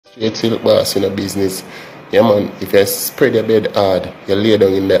Straight silk boss in a business. Yeah man, if you spread your bed hard, you lay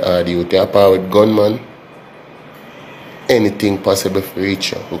down in the hard youth, you power with gunman, anything possible for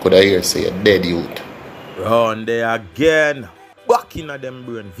reach you. We could have hear say you're dead youth. Round there again. Back in them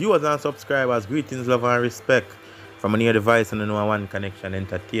brain. Viewers and subscribers, greetings, love and respect. From a near device and the No One Connection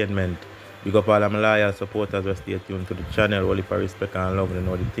Entertainment. Big up all of my loyal supporters who stay tuned to the channel. Only for respect and love and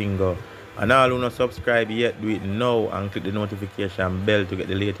know the thing go. And all who not subscribe yet, do it now and click the notification bell to get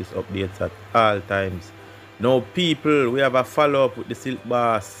the latest updates at all times. Now people, we have a follow-up with the Silk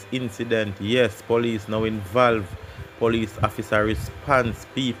Boss incident. Yes, police now involved. Police officer response,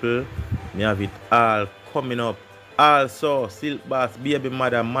 people. We have it all coming up. Also, Silk Boss baby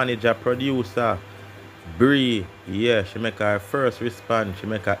mother, manager, producer, Brii. Yeah, she make her first response. She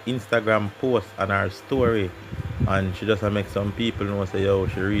make her Instagram post on her story. And she just make some people know say, yo,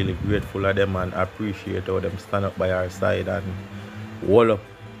 she really grateful of them and appreciate how them stand up by her side and hold up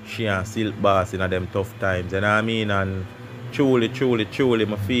she and Silk Boss in them tough times. You know what I mean? And truly,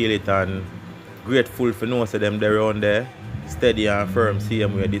 I feel it and grateful for know say them they're on there. Steady and firm,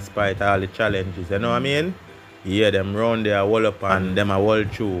 same way despite all the challenges. You know what I mean? Yeah, them round there hold up and them a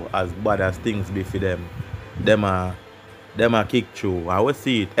hold through as bad as things be for them. Them a kick through. I will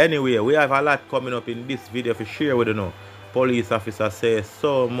see it. Anyway, we have a lot coming up in this video for share with you know. Police officer says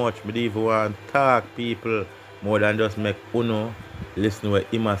so much, but even want to talk people more than just make uno listen what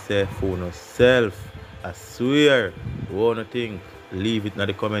him say for uno self. I swear, you wanna think, leave it in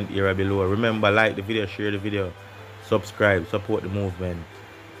the comment area below. Remember, like the video, share the video, subscribe, support the movement.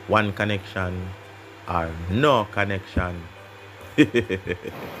 One connection or no connection.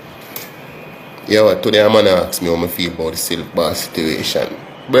 Yo, today I'm gonna ask me how I feel about the Silk Boss situation.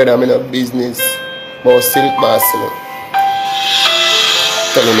 Brother, I'm in a business about Silk Boss, you know.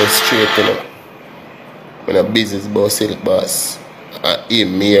 Telling you straight, you know. I'm in a business about Silk Boss. I hear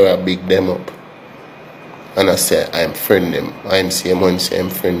me here, I big them up. And I say, I'm friend them. I'm same one say I'm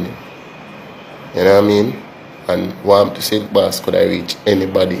friend them. You know what I mean? And want to Silk Boss could I reach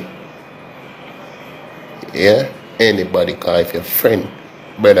anybody. Yeah? Anybody, cause if you're friend,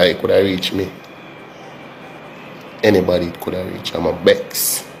 brother, you could have reached me. Anybody could have reached. I'm a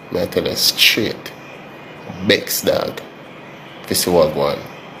Bex. I tell you straight. Bex, dog. If you see what going on.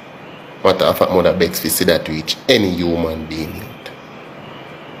 What the fuck mother Bex if you see that reach any human being.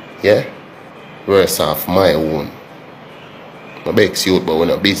 Yeah? Worse off my own. My Bex youth, but we're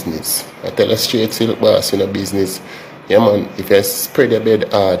not business. I tell you straight, Silk Boss, in a business. Yeah man, if you spread your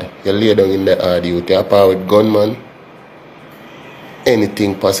bed hard, you lay down in the hard youth, you power with gunman,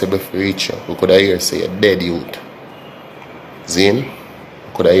 anything possible for reach you. We could have hear say you're dead youth. Zin,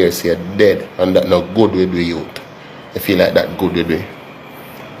 we could have hear say you're dead and that not good with the youth. You feel like that good with me?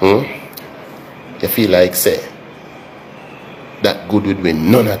 You feel like say that good with me?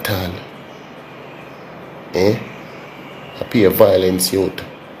 None at all. I pay violence youth.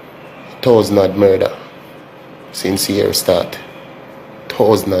 1,000 odd murder. Since the year start.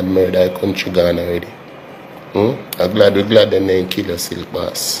 1,000 odd murder country gone already. I'm glad we glad them ain't kill us, Silk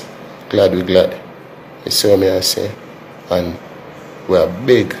Boss. Glad we glad. You see what I say? And we are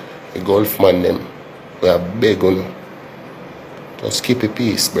big, the Gulf man them. We are big on you. Just keep it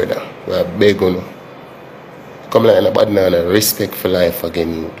peace, brother. We are big on you. Come like a bad man, respect for life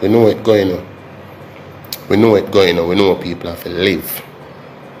again, you. We know it going on. We know it going on. We know people have to live.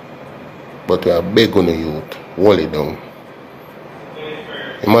 But we are big on the youth. Hold it down.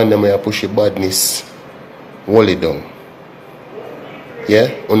 The man them will push your badness. Hold it down. Yeah?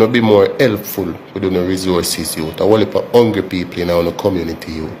 We want to be more helpful with the resources, youth. I want to put hungry people in our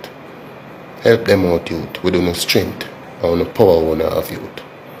community, youth. Help them out, youth. We don't know strength. I want to power we have, youth.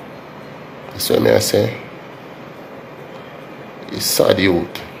 That's what I say. It's sad,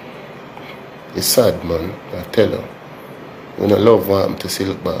 youth. It's sad, man. I tell you. We don't love what happened to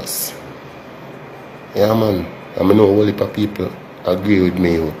Silk Boss. Yeah, man. I know a whole heap of people agree with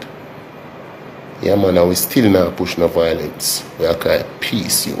me, youth. Yeah, man, and we still not push no violence. We are cry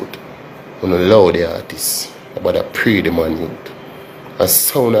peace, youth. We don't allow the artists. But I pray the man, youth. And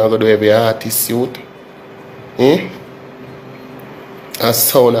sound I go do every artist, youth. And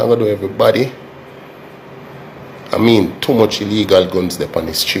sound I go do everybody. I mean, too much illegal guns there on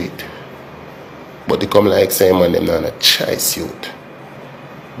the street. But they come like say, man, them not a choice, youth.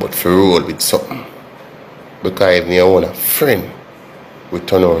 But for roll with something. Because if you want a friend, we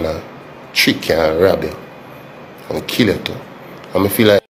turn on a trick you and rob you and kill you too. And I feel like